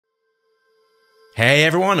Hey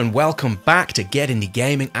everyone, and welcome back to Get Indie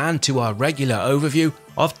Gaming and to our regular overview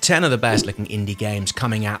of 10 of the best looking indie games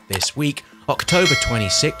coming out this week, October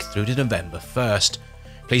 26th through to November 1st.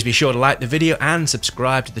 Please be sure to like the video and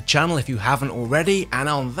subscribe to the channel if you haven't already, and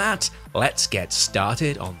on that, let's get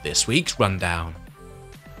started on this week's rundown.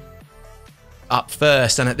 Up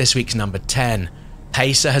first, and at this week's number 10,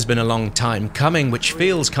 Pacer has been a long time coming, which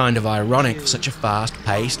feels kind of ironic for such a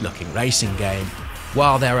fast-paced looking racing game.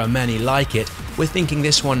 While there are many like it, we're thinking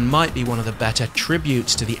this one might be one of the better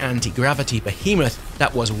tributes to the anti-gravity behemoth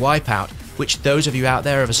that was Wipeout, which those of you out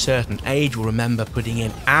there of a certain age will remember putting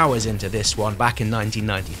in hours into this one back in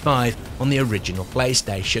 1995 on the original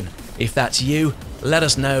PlayStation. If that's you, let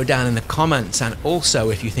us know down in the comments, and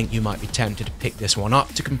also if you think you might be tempted to pick this one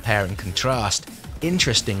up to compare and contrast.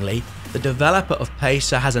 Interestingly, the developer of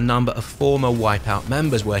Pacer has a number of former Wipeout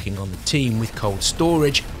members working on the team, with Cold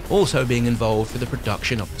Storage also being involved for the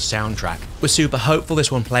production of the soundtrack. We're super hopeful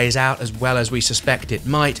this one plays out as well as we suspect it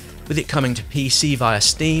might, with it coming to PC via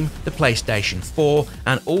Steam, the PlayStation 4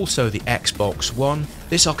 and also the Xbox One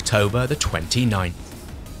this October the 29th.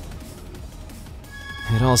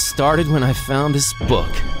 It all started when I found this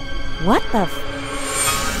book. What the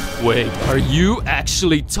Wait, are you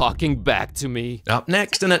actually talking back to me? Up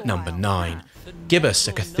next, and at number 9, Gibbous,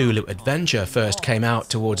 a Cthulhu adventure, first came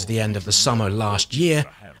out towards the end of the summer last year,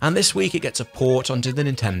 and this week it gets a port onto the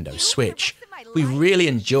Nintendo Switch. We really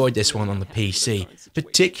enjoyed this one on the PC,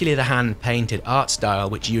 particularly the hand-painted art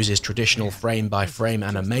style, which uses traditional frame-by-frame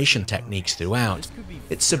animation techniques throughout.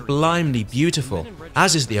 It's sublimely beautiful,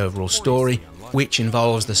 as is the overall story, which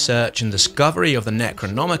involves the search and discovery of the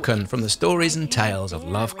Necronomicon from the stories and tales of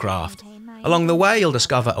Lovecraft. Along the way, you'll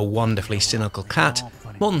discover a wonderfully cynical cat,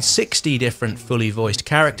 more than 60 different fully voiced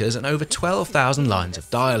characters, and over 12,000 lines of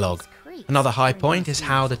dialogue. Another high point is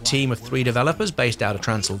how the team of 3 developers based out of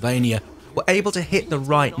Transylvania were able to hit the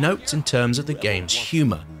right notes in terms of the game's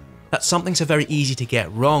humour. That's something so very easy to get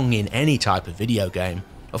wrong in any type of video game.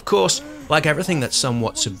 Of course, like everything that's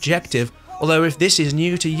somewhat subjective, although if this is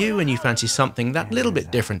new to you and you fancy something that little bit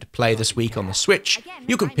different to play this week on the Switch,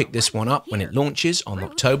 you can pick this one up when it launches on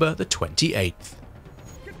October the 28th.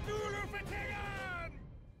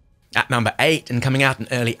 At number 8, and coming out in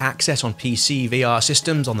early access on PC VR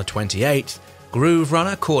systems on the 28th, Groove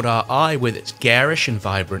Runner caught our eye with its garish and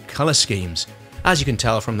vibrant colour schemes. As you can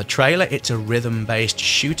tell from the trailer, it's a rhythm-based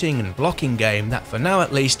shooting and blocking game that, for now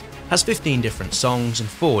at least, has 15 different songs and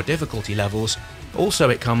 4 difficulty levels. Also,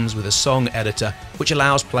 it comes with a song editor, which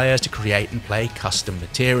allows players to create and play custom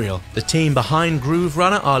material. The team behind Groove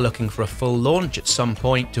Runner are looking for a full launch at some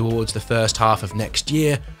point towards the first half of next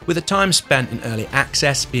year, with the time spent in early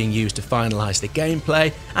access being used to finalise the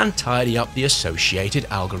gameplay and tidy up the associated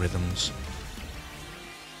algorithms.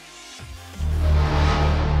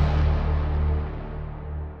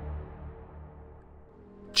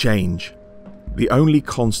 Change, the only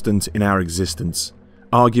constant in our existence,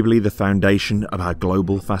 arguably the foundation of our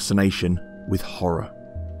global fascination with horror.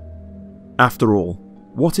 After all,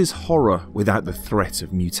 what is horror without the threat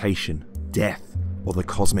of mutation, death, or the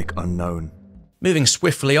cosmic unknown? Moving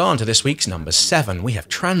swiftly on to this week's number 7, we have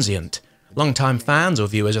Transient. Longtime fans or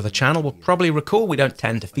viewers of the channel will probably recall we don't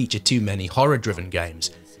tend to feature too many horror-driven games.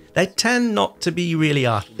 They tend not to be really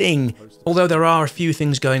our thing, although there are a few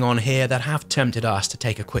things going on here that have tempted us to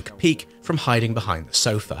take a quick peek from hiding behind the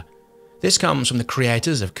sofa. This comes from the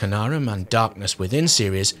creators of Canarum and Darkness Within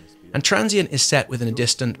series, and Transient is set within a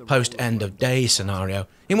distant post-end of days scenario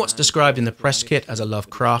in what's described in the press kit as a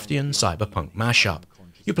Lovecraftian cyberpunk mashup.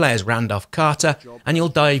 You play as Randolph Carter, and you'll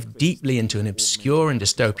dive deeply into an obscure and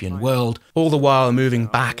dystopian world, all the while moving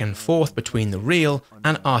back and forth between the real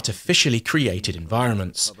and artificially created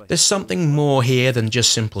environments. There's something more here than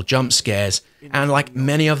just simple jump scares, and like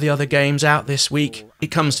many of the other games out this week,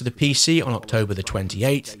 it comes to the PC on October the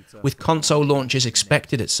 28th, with console launches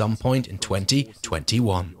expected at some point in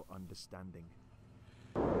 2021.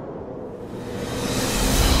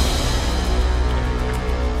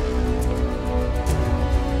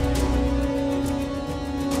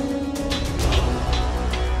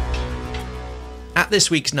 At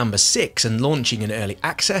this week's number 6, and launching in early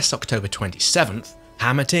access October 27th,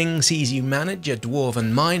 Hammerting sees you manage a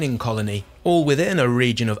dwarven mining colony, all within a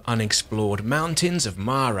region of unexplored mountains of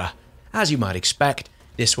Mara. As you might expect,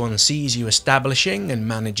 this one sees you establishing and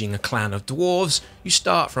managing a clan of dwarves. You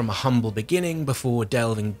start from a humble beginning before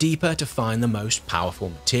delving deeper to find the most powerful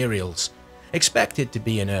materials. Expected to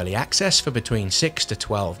be in early access for between 6 to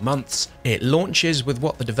 12 months, it launches with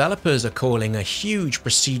what the developers are calling a huge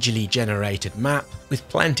procedurally generated map, with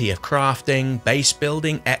plenty of crafting, base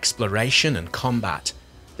building, exploration and combat.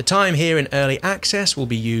 The time here in early access will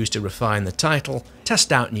be used to refine the title,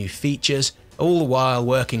 test out new features, all the while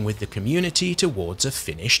working with the community towards a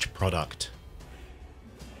finished product.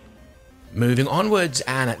 Moving onwards,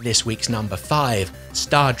 and at this week's number 5,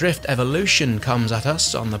 Stardrift Evolution comes at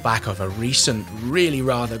us on the back of a recent, really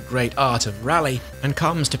rather great Art of Rally, and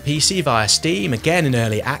comes to PC via Steam again in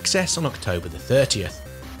early access on October the 30th.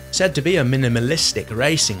 Said to be a minimalistic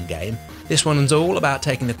racing game, this one's all about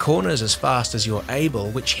taking the corners as fast as you're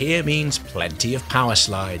able, which here means plenty of power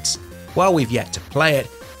slides. While we've yet to play it,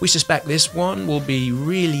 we suspect this one will be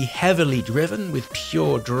really heavily driven with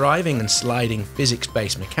pure driving and sliding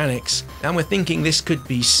physics-based mechanics, and we're thinking this could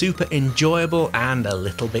be super enjoyable and a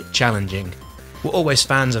little bit challenging. We're always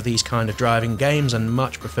fans of these kind of driving games and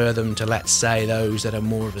much prefer them to, let's say, those that are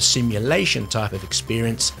more of a simulation type of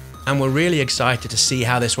experience, and we're really excited to see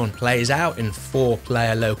how this one plays out in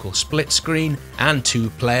 4-player local split screen and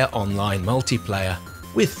 2-player online multiplayer.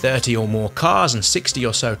 With 30 or more cars and 60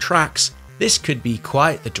 or so tracks, this could be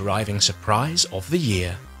quite the driving surprise of the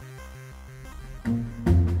year.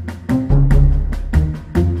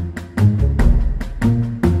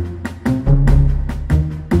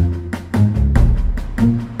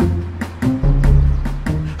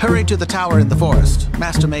 Hurry to the tower in the forest.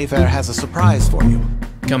 Master Mayfair has a surprise for you.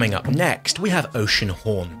 Coming up next, we have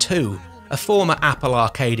Oceanhorn 2, a former Apple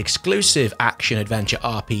Arcade exclusive action-adventure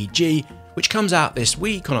RPG which comes out this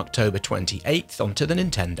week on October 28th onto the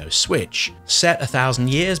Nintendo Switch. Set 1,000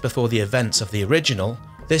 years before the events of the original,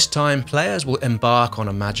 this time players will embark on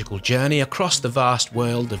a magical journey across the vast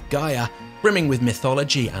world of Gaia, brimming with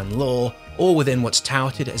mythology and lore, all within what's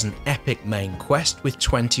touted as an epic main quest with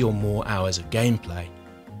 20 or more hours of gameplay.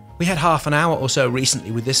 We had half an hour or so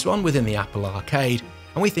recently with this one within the Apple Arcade,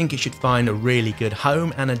 and we think it should find a really good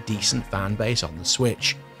home and a decent fan base on the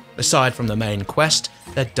Switch. Aside from the main quest,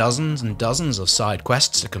 there are dozens and dozens of side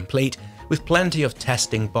quests to complete, with plenty of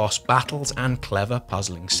testing boss battles and clever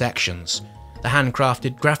puzzling sections. The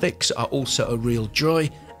handcrafted graphics are also a real joy,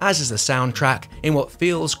 as is the soundtrack, in what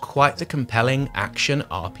feels quite the compelling action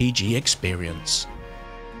RPG experience.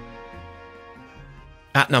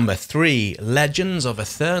 At number 3, Legends of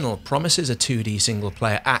Aethernal promises a 2D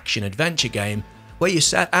single-player action-adventure game where you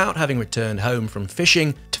set out having returned home from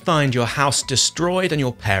fishing to find your house destroyed and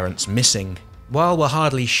your parents missing. While we're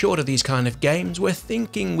hardly short of these kind of games, we're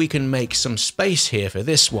thinking we can make some space here for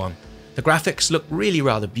this one. The graphics look really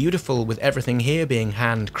rather beautiful, with everything here being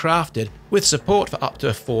handcrafted, with support for up to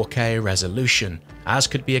a 4K resolution. As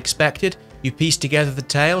could be expected, you piece together the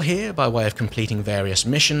tale here by way of completing various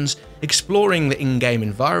missions, exploring the in-game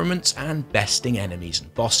environments and besting enemies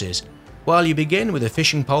and bosses. While you begin with a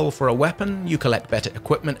fishing pole for a weapon, you collect better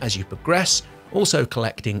equipment as you progress, also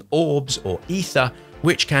collecting orbs or ether,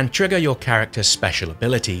 which can trigger your character's special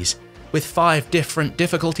abilities. With 5 different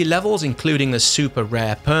difficulty levels, including the super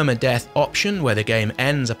rare permadeath option where the game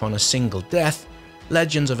ends upon a single death,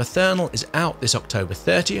 Legends of Aethernal is out this October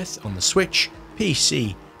 30th on the Switch,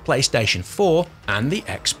 PC, PlayStation 4 and the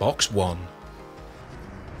Xbox One.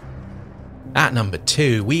 At number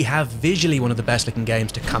 2, we have visually one of the best looking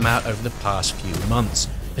games to come out over the past few months,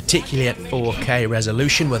 particularly at 4K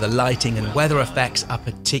resolution where the lighting and weather effects are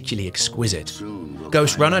particularly exquisite.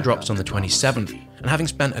 Ghostrunner drops on the 27th, and having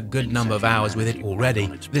spent a good number of hours with it already,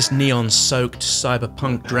 this neon-soaked,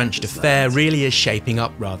 cyberpunk-drenched affair really is shaping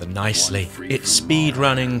up rather nicely. Its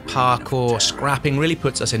speedrunning, parkour, scrapping really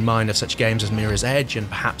puts us in mind of such games as Mirror's Edge and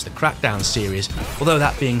perhaps the Crackdown series, although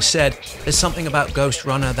that being said, there's something about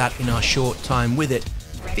Ghostrunner that, in our short time with it,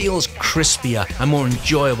 feels crispier and more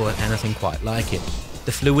enjoyable than anything quite like it.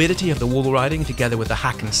 The fluidity of the wall riding together with the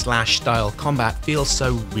hack and slash style combat feels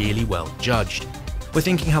so really well judged. We're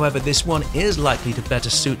thinking, however, this one is likely to better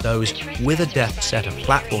suit those with a deft set of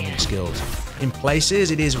platforming skills. In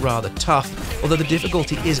places it is rather tough, although the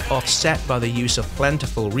difficulty is offset by the use of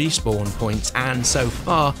plentiful respawn points, and so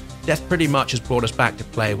far, death pretty much has brought us back to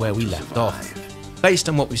play where we left off. Based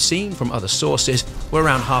on what we've seen from other sources, we're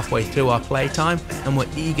around halfway through our playtime, and we're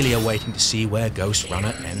eagerly awaiting to see where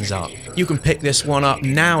Ghostrunner ends up. You can pick this one up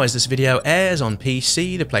now as this video airs on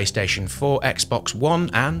PC, the PlayStation 4, Xbox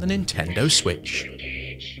One and the Nintendo Switch.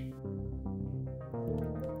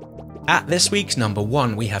 At this week's number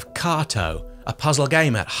 1 we have Carto, a puzzle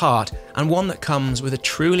game at heart, and one that comes with a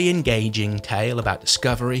truly engaging tale about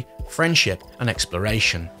discovery, friendship and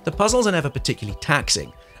exploration. The puzzles are never particularly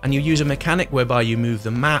taxing, and you use a mechanic whereby you move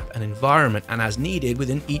the map and environment and as needed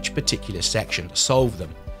within each particular section to solve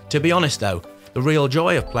them. To be honest though, the real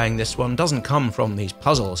joy of playing this one doesn't come from these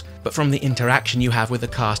puzzles, but from the interaction you have with the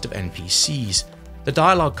cast of NPCs. The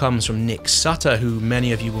dialogue comes from Nick Sutter, who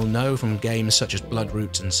many of you will know from games such as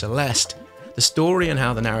Bloodroots and Celeste. The story and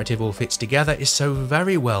how the narrative all fits together is so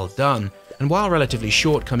very well done, and while relatively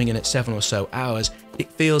short, coming in at 7 or so hours,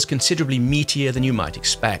 it feels considerably meatier than you might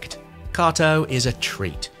expect. Kato is a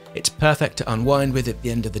treat. It's perfect to unwind with at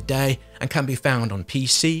the end of the day, and can be found on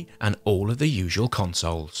PC and all of the usual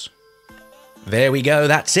consoles. There we go,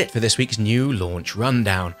 that's it for this week's new launch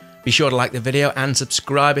rundown. Be sure to like the video and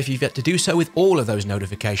subscribe if you've yet to do so, with all of those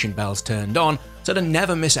notification bells turned on so to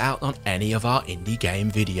never miss out on any of our indie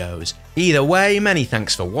game videos. Either way, many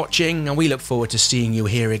thanks for watching, and we look forward to seeing you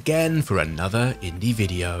here again for another indie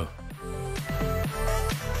video.